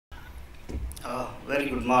Very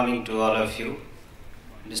good morning to all of you,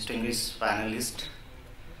 distinguished panelists,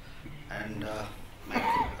 and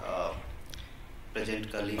my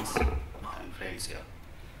present colleagues and friends here.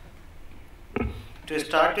 To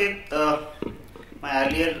start with, my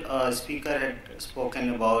earlier speaker had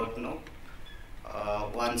spoken about,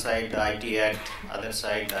 one side the IT Act, other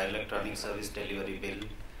side the Electronic Service Delivery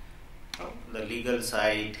Bill, the legal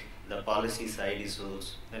side, the policy side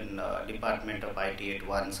issues, then Department of IT at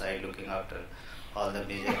one side looking after all the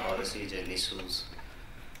major policies and issues.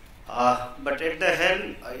 But at the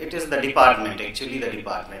helm, it is the department, actually the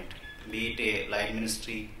department, be it a line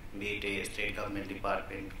ministry, be it a state government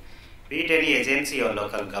department, be it any agency or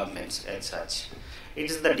local governments as such. It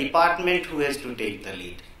is the department who has to take the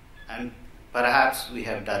lead, and perhaps we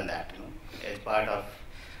have done that. As part of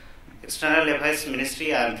External Affairs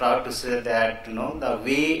Ministry, I am proud to say that the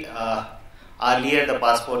way earlier the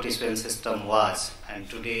passport issuance system was, and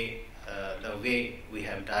today the way we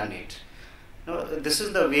have done it. This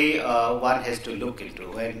is the way one has to look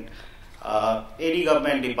into when any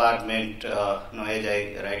government department, as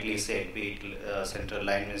I rightly said, be it central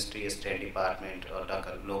line ministry, state department, or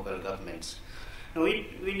local governments. We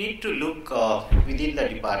need to look within the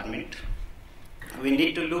department. We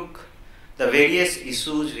need to look the various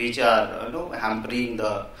issues which are hampering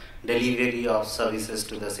the delivery of services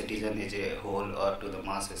to the citizen as a whole or to the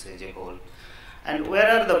masses as a whole, and where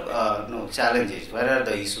are the challenges, where are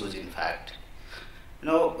the issues in fact.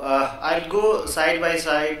 I'll go side by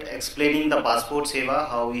side explaining the Passport Seva,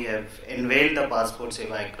 how we have unveiled the Passport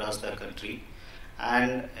Seva across the country.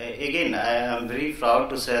 And again, I am very proud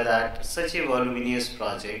to say that such a voluminous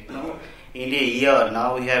project, in a year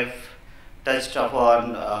now we have touched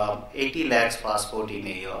upon 80 lakhs passport in a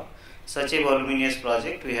year. Such a voluminous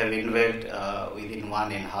project we have unveiled within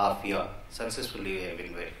 1.5 years. Successfully we have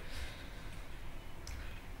unveiled.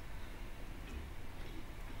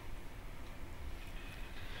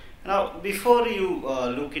 Now, before you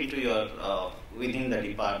look into your within the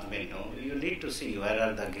department, you need to see where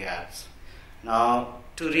are the gaps. Now,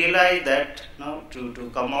 to realize that,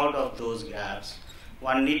 to come out of those gaps,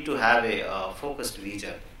 one need to have a focused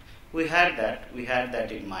vision. We had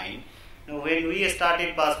that in mind. When we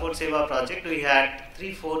started Passport Seva project, we had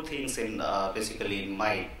 3-4 things in basically in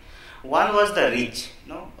mind. One was the reach.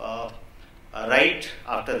 Right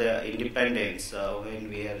after the independence, when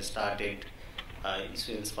we have started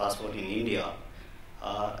issuance passport in India,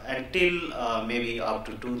 until maybe up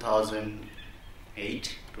to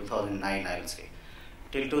 2008, 2009, I will say.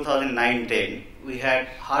 Till 2009-10, we had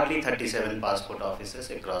hardly 37 passport offices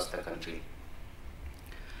across the country.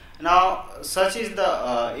 Now, such is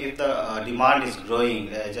the if the demand is growing,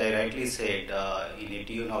 as I rightly said, in a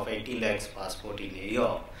tune of 80 lakhs passport in a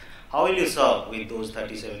year, how will you serve with those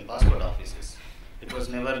 37 passport offices? It was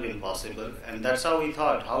never been possible, and that's how we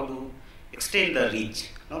thought how to extend the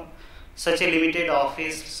reach. Such a limited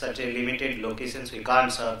office, such a limited locations, we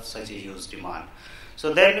can't serve such a huge demand.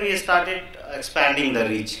 So then we started expanding the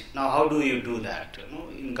reach. Now, how do you do that?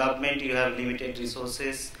 In government, you have limited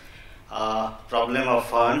resources, problem of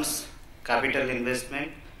funds, capital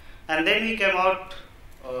investment, and then we came out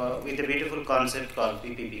with a beautiful concept called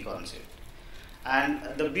PPP concept. And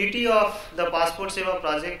the beauty of the Passport Seva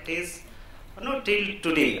project is, till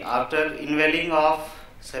today, after unveiling of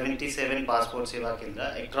 77 Passport Seva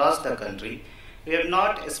Kendra across the country, we have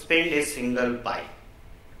not spent a single pie.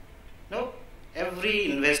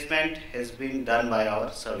 Every investment has been done by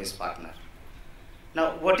our service partner.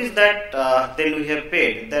 Now, what is that then we have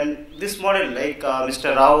paid? Then this model, like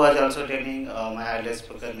Mr. Rao was also telling, my earlier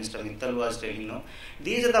speaker, Mr. Mittal was telling,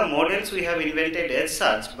 these are the models we have invented as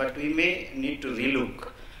such, but we may need to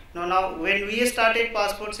relook. Now, when we started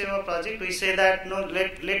Passport Seva project, we say that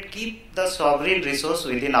let keep the sovereign resource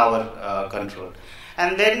within our control,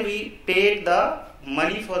 and then we paid the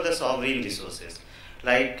money for the sovereign resources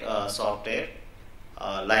like software,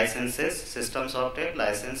 licenses, system software,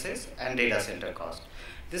 licenses, and data center cost.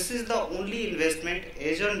 This is the only investment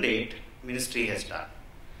as on date ministry has done.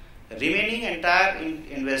 Remaining entire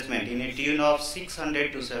investment in a tune of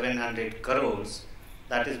 600 to 700 crores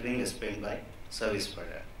that is being spent by service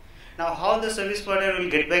provider. Now, how the service provider will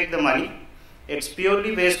get back the money? It's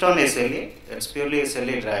purely based on SLA. It's purely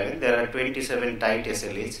SLA driven. There are 27 tight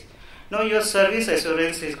SLAs. Now, your service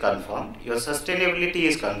assurance is confirmed. Your sustainability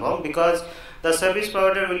is confirmed because the service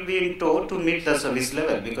provider will be in tow to meet the service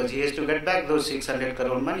level because he has to get back those 600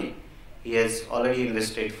 crore money he has already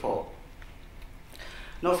invested for.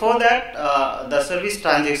 Now, for that, the service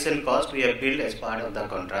transaction cost we have billed as part of the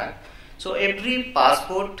contract. So, every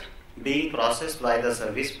passport being processed by the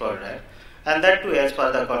service provider, and that too as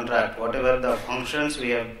per the contract, whatever the functions we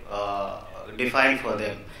have defined for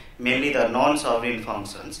them, mainly the non-sovereign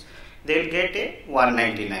functions, they will get a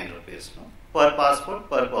 199 rupees per passport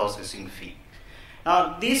per processing fee.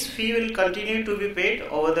 Now this fee will continue to be paid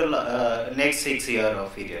over the next 6 year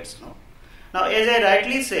of periods. Now as I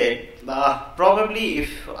rightly said, probably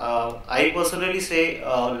if I personally say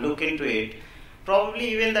look into it, probably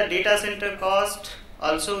even the data center cost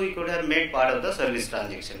also we could have made part of the service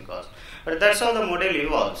transaction cost. But that's how the model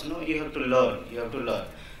evolves. You have to learn.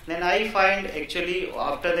 Then I find actually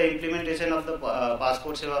after the implementation of the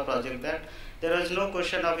Passport Seva project that there was no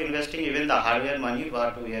question of investing even the hardware money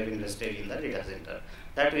what we have invested in the data center.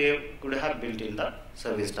 That we could have built in the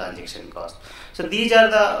service transaction cost. So these are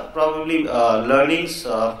the probably learnings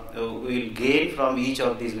we'll gain from each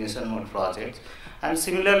of these nation mode projects, and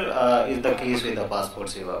similar is the case with the Passport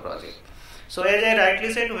Seva project. So as I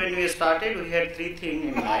rightly said, when we started we had 3 things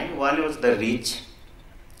in mind. One was the reach.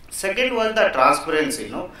 Second was the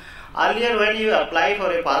transparency. Earlier when you apply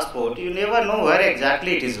for a passport, you never know where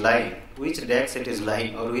exactly it is lying, which desk it is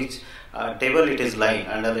lying, or which table it is lying,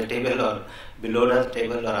 under the table or below the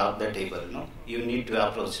table or up the table. You need to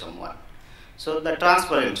approach someone. So the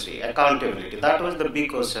transparency, accountability, that was the big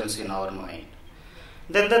questions in our mind.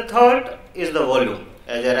 Then the third is the volume.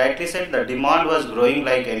 As I rightly said, the demand was growing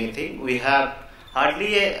like anything. We have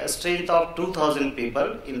hardly a strength of 2,000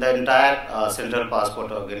 people in the entire Central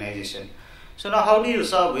Passport Organization. So now how do you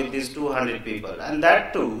serve with these 200 people? And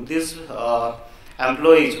that too, these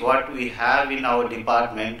employees what we have in our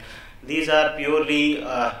department, these are purely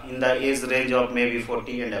in the age range of maybe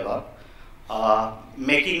 40 and above.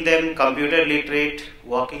 Making them computer literate,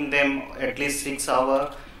 working them at least 6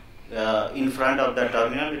 hours in front of the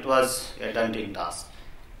terminal, it was a daunting task.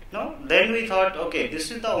 Then we thought, okay,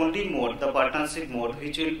 this is the only mode, the partnership mode,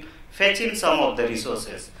 which will fetch in some of the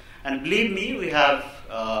resources. And believe me, we have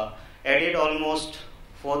added almost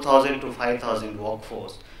 4,000 to 5,000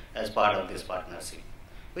 workforce as part of this partnership,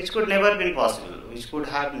 which could never been possible,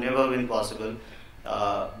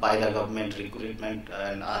 by the government recruitment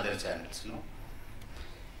and other channels.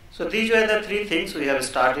 So these were the 3 things we have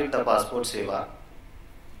started the Passport Seva.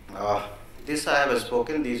 This I have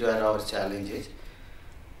spoken, these were our challenges.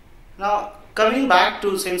 Now coming back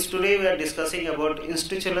to, since today we are discussing about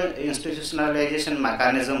institutionalization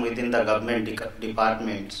mechanism within the government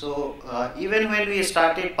department. So even when we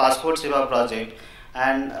started Passport Seva project,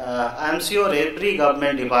 and I am sure every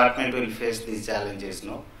government department will face these challenges,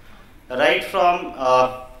 right from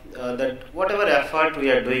whatever effort we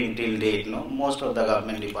are doing till date, most of the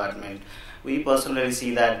government department, we personally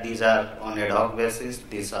see that these are on ad hoc basis,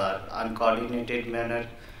 these are uncoordinated manner,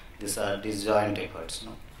 these are disjoint efforts.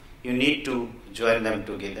 You need to join them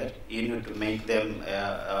together. You need to make them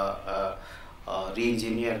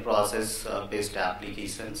re-engineer process-based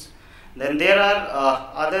applications. Then there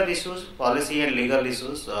are other issues, policy and legal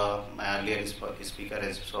issues. My earlier speaker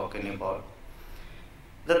has spoken about.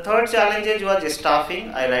 The third challenge was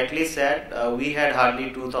staffing. I rightly said we had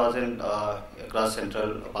hardly 2,000 across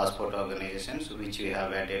Central Passport Organizations, which we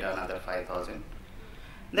have added another 5,000.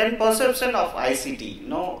 Then perception of ICT.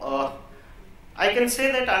 I can say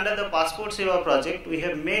that under the Passport Seva project, we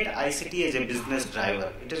have made ICT as a business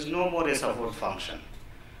driver. It is no more a support function.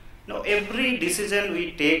 Now, every decision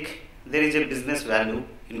we take, there is a business value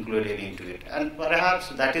included into it, and perhaps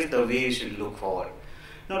that is the way you should look forward.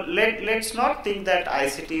 Now, let's not think that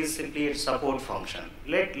ICT is simply a support function.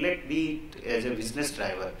 Let be it as a business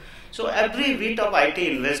driver. So, every bit of IT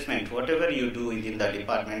investment, whatever you do within the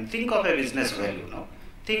department, think of a business value.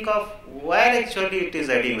 Think of where actually it is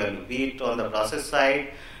adding value, be it on the process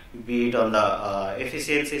side, be it on the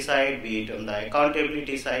efficiency side, be it on the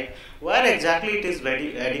accountability side, where exactly it is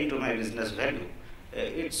adding to my business value.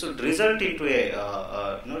 It should result into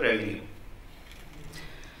a revenue.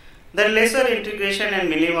 Then lesser integration and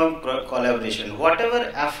minimum collaboration.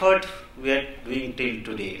 Whatever effort we are doing till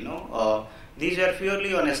today, these are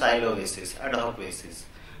purely on a silo basis, ad hoc basis.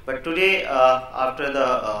 But today, after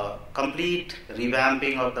the complete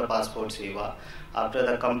revamping of the Passport Seva, after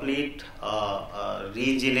the complete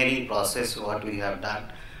re-engineering process what we have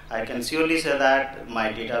done, I can surely say that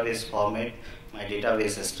my database format, my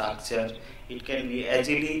database structure, it can be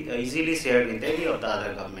easily shared with any of the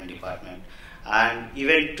other government department. And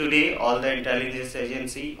even today, all the intelligence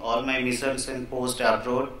agency, all my missions and posts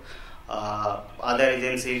abroad, other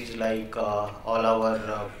agencies like all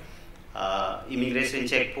our immigration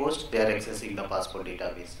checkposts, they are accessing the passport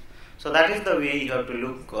database. So that is the way you have to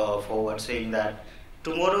look forward, saying that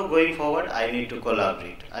tomorrow going forward, I need to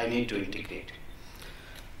collaborate, I need to integrate.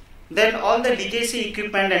 Then all the legacy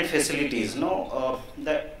equipment and facilities,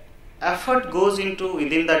 effort goes into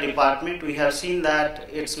within the department, we have seen that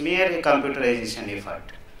it's mere a computerization effort.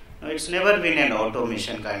 No, it's never been an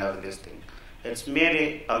automation kind of this thing. It's mere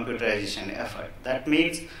a computerization effort. That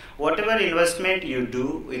means whatever investment you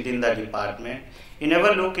do within the department, you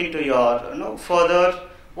never look into your further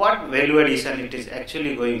what value addition it is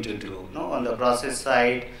actually going to do. On the process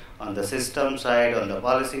side, on the system side, on the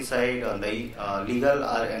policy side, on the legal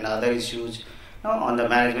and other issues, on the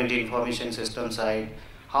management information system side,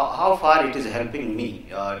 how far it is helping me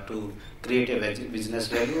to create a business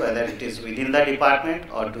value, whether it is within the department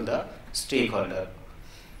or to the stakeholder.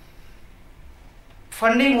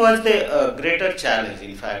 Funding was the greater challenge.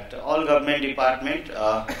 In fact, all government department,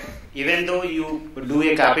 even though you do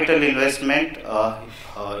a capital investment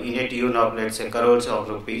in a tune of, let's say, crores of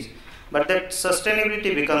rupees, but that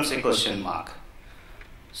sustainability becomes a question mark.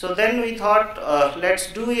 So then we thought,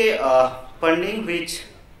 let's do a funding which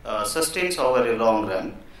sustains over a long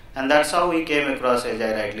run, and that's how we came across, as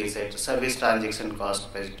I rightly said, service transaction cost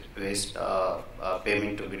based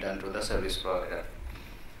payment to be done to the service provider.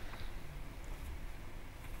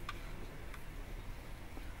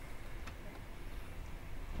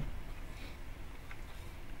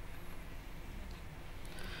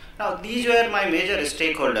 Now, these were my major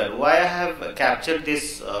stakeholders. Why I have captured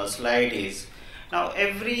this slide is, now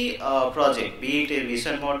every project, be it a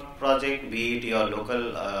vision mode project, be it your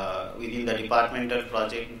local within the departmental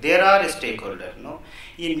project, there are stakeholders.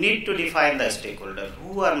 You need to define the stakeholder.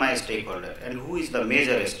 Who are my stakeholder and who is the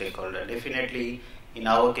major stakeholder? Definitely, in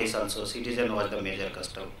our case also, citizen was the major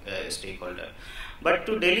stakeholder. But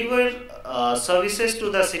to deliver services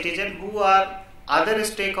to the citizen, who are other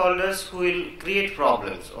stakeholders who will create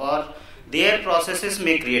problems, or their processes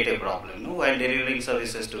may create a problem while delivering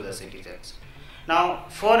services to the citizens. Now,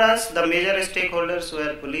 for us, the major stakeholders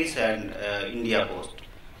were police and India Post.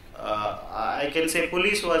 I can say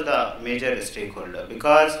police was the major stakeholder,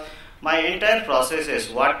 because my entire process is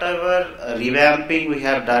whatever revamping we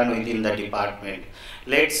have done within the department,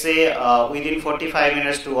 let's say within 45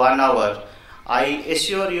 minutes to 1 hour, I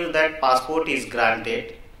assure you that passport is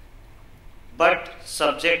granted, but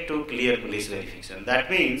subject to clear police verification.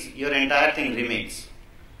 That means your entire thing remains.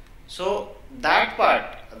 So that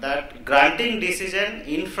part, that granting decision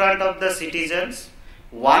in front of the citizens,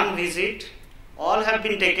 one visit, all have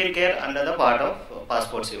been taken care under the part of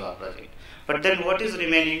Passport Seva Project. But then what is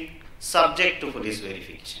remaining? Subject to police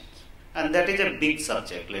verifications. And that is a big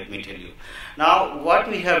subject, let me tell you. Now, what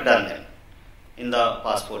we have done then in the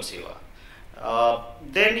Passport Seva?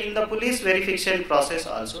 Then in the police verification process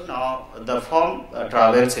also, now the form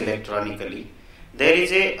travels electronically. There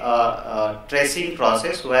is a tracing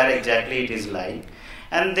process where exactly it is lying,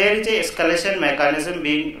 and there is a escalation mechanism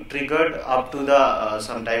being triggered up to the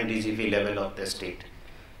sometime DGP level of the state.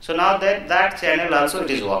 So now that channel also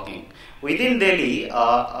it is working. Within Delhi,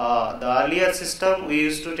 the earlier system we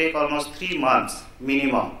used to take almost 3 months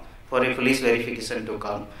minimum for a police verification to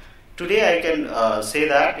come. Today I can say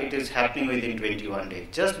that it is happening within 21 days,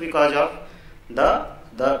 just because of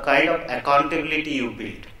the kind of accountability you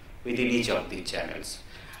build within each of these channels.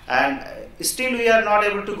 And still we are not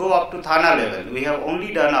able to go up to Thana level. We have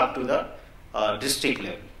only done up to the district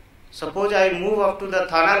level. Suppose I move up to the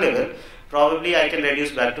Thana level, probably I can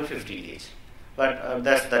reduce back to 15 days. But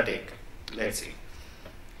that's the take. Let's see.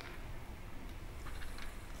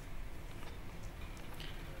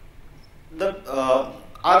 The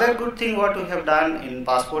other good thing what we have done in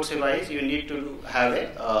Passport Seva is you need to have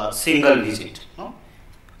a single visit.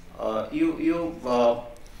 You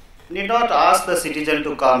need not ask the citizen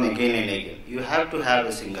to come again and again. You have to have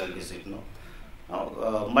a single visit.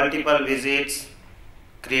 Multiple visits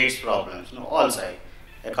creates problems. All sides,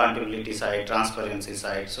 accountability side, transparency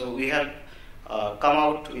side. So we have come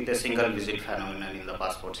out with a single visit phenomenon in the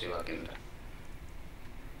Passport Seva Kendra.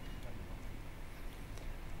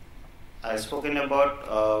 I have spoken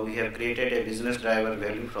about we have created a business driver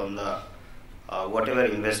value from the whatever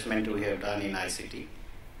investment we have done in ICT.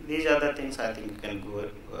 These are the things I think you can go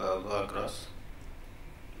across.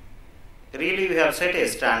 Really, we have set a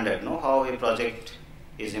standard, how a project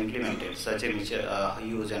is implemented, such a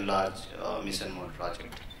huge and large mission mode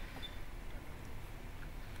project.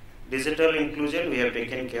 Digital inclusion we have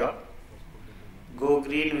taken care of. Go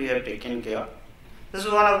green we have taken care of. This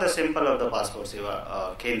is one of the simple of the Passport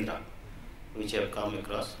Seva Kendra, which have come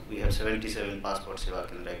across. We have 77 Passport Seva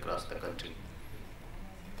Kendra across the country.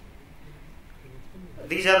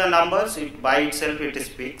 These are the numbers. By itself it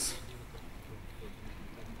speaks.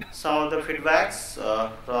 Some of the feedbacks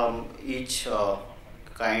from each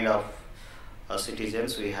kind of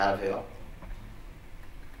citizens we have here.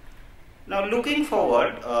 Now looking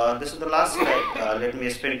forward, this is the last slide, let me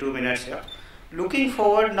spend 2 minutes here. Looking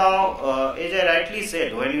forward now, as I rightly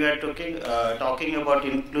said, when we are talking about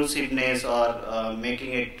inclusiveness or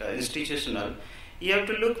making it institutional, you have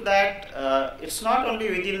to look that it's not only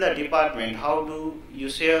within the department, how do you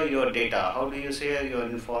share your data, how do you share your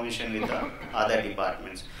information with the other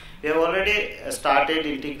departments. We have already started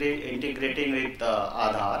integrating with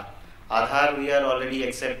Aadhaar. Aadhaar we are already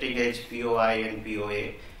accepting as POI and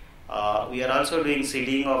POA. We are also doing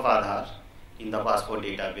seeding of Aadhaar in the passport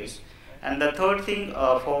database. And the third thing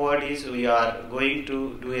forward is we are going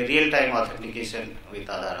to do a real-time authentication with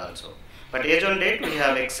Aadhaar also. But as on date, we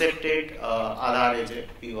have accepted Aadhaar as a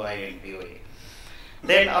POI and POA.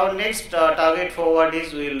 Then our next target forward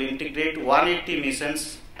is we will integrate 180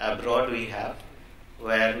 missions abroad we have,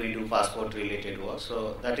 where we do passport-related work.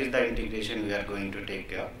 So that is the integration we are going to take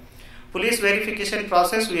care. Police verification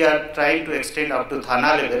process we are trying to extend up to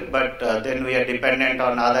Thana level, but then we are dependent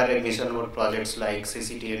on other mission mode projects like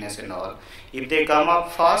CCTNS and all. If they come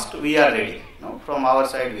up fast, we are ready. No? From our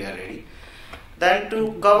side, we are ready. Then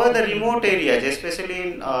to cover the remote areas, especially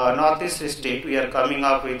in northeast state, we are coming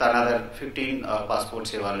up with another 15 passport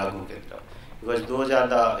Seva Laghu Kendra, because those are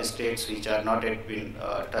the states which are not yet been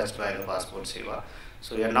touched by the passport Seva.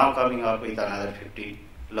 So we are now coming up with another 50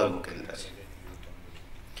 Laghu Kendras.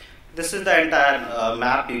 This is the entire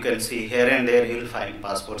map. You can see here and there you will find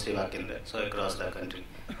passport Seva Kendra, so across the country.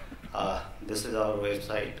 This is our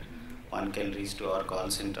website. One can reach to our call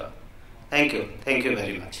center. Thank you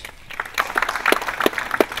very much.